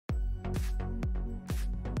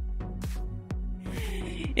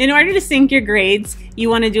In order to sync your grades, you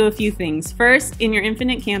want to do a few things. First, in your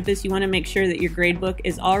Infinite Campus, you want to make sure that your gradebook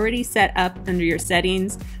is already set up under your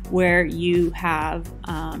settings where you have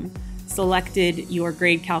selected your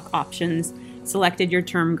grade calc options, selected your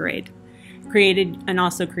term grade,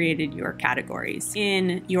 also created your categories.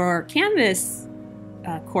 In your Canvas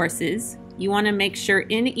courses, you want to make sure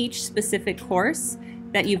in each specific course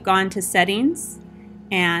that you've gone to settings,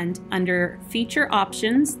 and under feature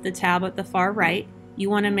options, the tab at the far right, you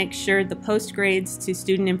want to make sure the post grades to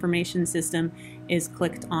student information system is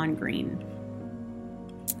clicked on green.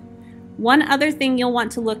 One other thing you'll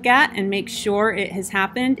want to look at and make sure it has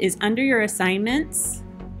happened is under your assignments,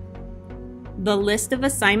 the list of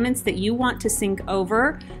assignments that you want to sync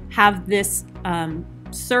over have this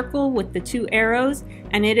circle with the 2 arrows,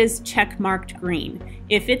 and it is check marked green.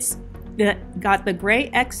 If it's got the gray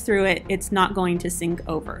X through it, it's not going to sync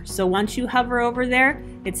over. So once you hover over there,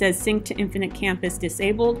 it says Sync to Infinite Campus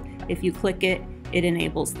disabled. If you click it, it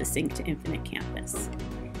enables the Sync to Infinite Campus.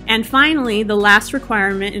 And finally, the last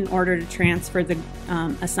requirement in order to transfer the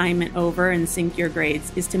assignment over and sync your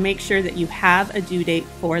grades is to make sure that you have a due date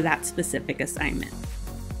for that specific assignment.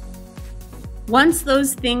 Once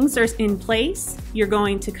those things are in place, you're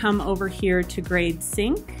going to come over here to Grade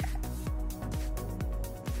Sync,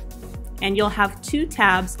 and you'll have 2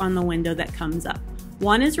 tabs on the window that comes up.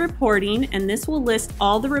 One is Reporting, and this will list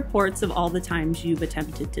all the reports of all the times you've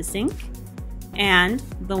attempted to sync, and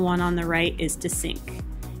the one on the right is to sync.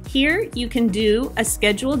 Here you can do a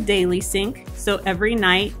scheduled daily sync, so every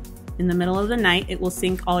night in the middle of the night it will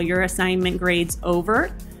sync all your assignment grades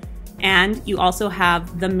over. And you also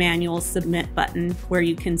have the manual submit button where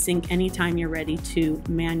you can sync anytime you're ready to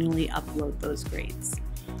manually upload those grades.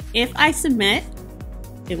 If I submit,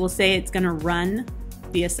 it will say it's going to run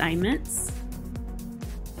the assignments.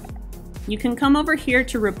 You can come over here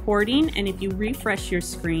to Reporting, and if you refresh your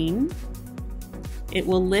screen, it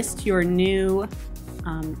will list your new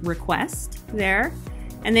request there.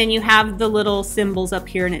 And then you have the little symbols up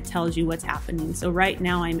here and it tells you what's happening. So right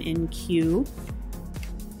now I'm in queue.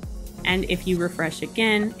 And if you refresh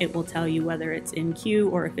again, it will tell you whether it's in queue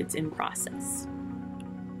or if it's in process.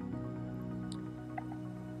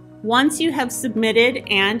 Once you have submitted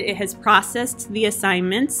and it has processed the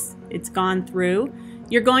assignments, it's gone through,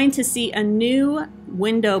 you're going to see a new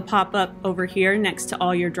window pop up over here next to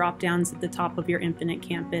all your drop downs at the top of your Infinite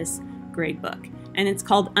Campus gradebook. And it's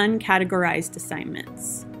called Uncategorized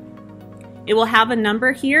Assignments. It will have a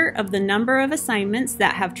number here of the number of assignments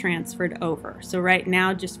that have transferred over. So right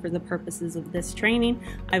now, just for the purposes of this training,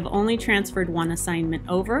 I've only transferred 1 assignment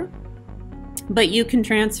over, but you can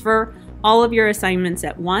transfer all of your assignments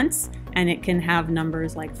at once, and it can have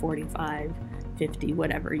numbers like 45, 50,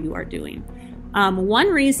 whatever you are doing. One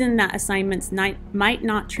reason that assignments might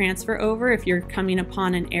not transfer over if you're coming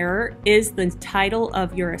upon an error is the title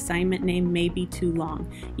of your assignment name may be too long.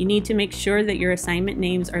 You need to make sure that your assignment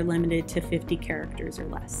names are limited to 50 characters or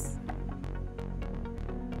less.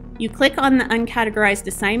 You click on the Uncategorized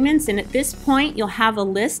Assignments, and at this point you'll have a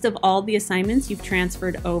list of all the assignments you've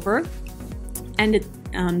transferred over. And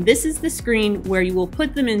this is the screen where you will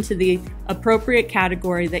put them into the appropriate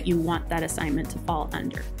category that you want that assignment to fall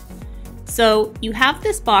under. So you have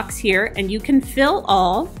this box here and you can fill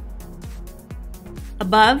all.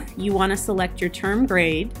 Above, you want to select your term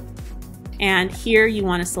grade, and here you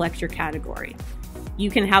want to select your category. You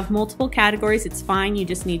can have multiple categories, it's fine, you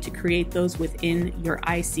just need to create those within your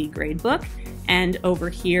IC gradebook. And over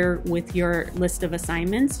here with your list of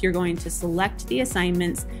assignments, you're going to select the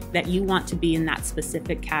assignments that you want to be in that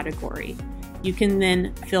specific category. You can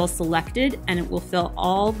then fill selected, and it will fill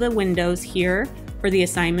all the windows here for the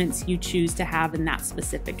assignments you choose to have in that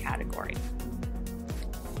specific category.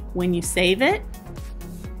 When you save it,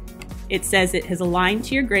 it says it has aligned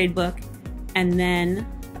to your gradebook, and then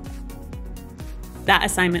that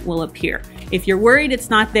assignment will appear. If you're worried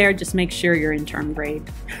it's not there, just make sure you're in term grade.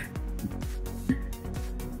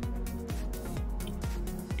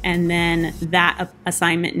 And then that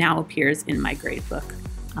assignment now appears in my gradebook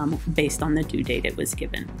based on the due date it was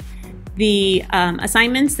given. The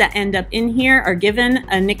assignments that end up in here are given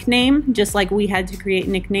a nickname, just like we had to create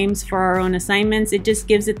nicknames for our own assignments. It just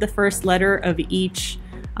gives it the first letter of each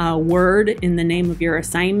word in the name of your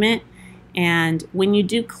assignment. And when you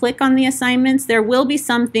do click on the assignments, there will be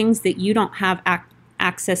some things that you don't have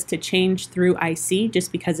access to change through IC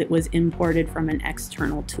just because it was imported from an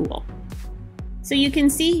external tool. So you can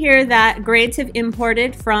see here that grades have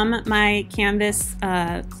imported from my Canvas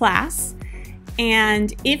class.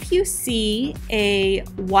 And if you see a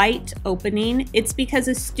white opening, it's because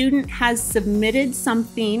a student has submitted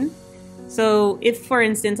something So if, for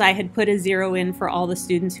instance, I had put a 0 in for all the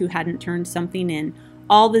students who hadn't turned something in,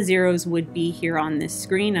 all the zeros would be here on this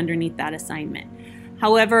screen underneath that assignment.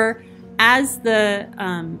 However, as the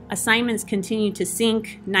assignments continue to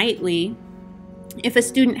sync nightly, if a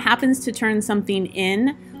student happens to turn something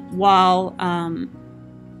in while,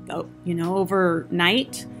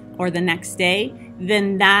 overnight or the next day,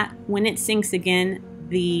 then that, when it syncs again,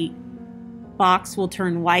 the box will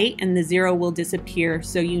turn white and the 0 will disappear,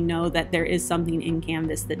 so you know that there is something in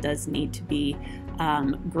Canvas that does need to be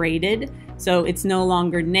graded. So it's no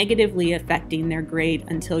longer negatively affecting their grade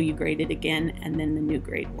until you grade it again, and then the new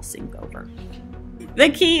grade will sync over. The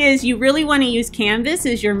key is you really want to use Canvas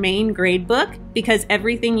as your main grade book, because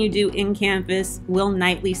everything you do in Canvas will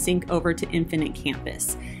nightly sync over to Infinite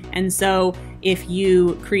Campus. And so if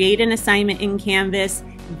you create an assignment in Canvas,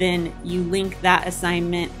 then you link that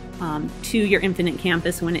assignment to your Infinite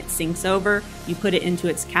Campus when it syncs over. You put it into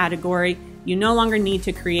its category. You no longer need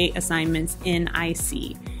to create assignments in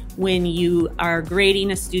IC. When you are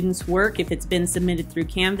grading a student's work, if it's been submitted through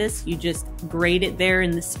Canvas, you just grade it there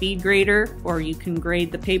in the speed grader, or you can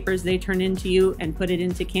grade the papers they turn into you and put it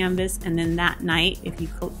into Canvas, and then that night, if you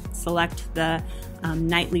select the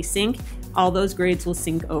nightly sync, all those grades will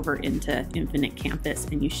sync over into Infinite Campus,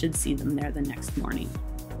 and you should see them there the next morning.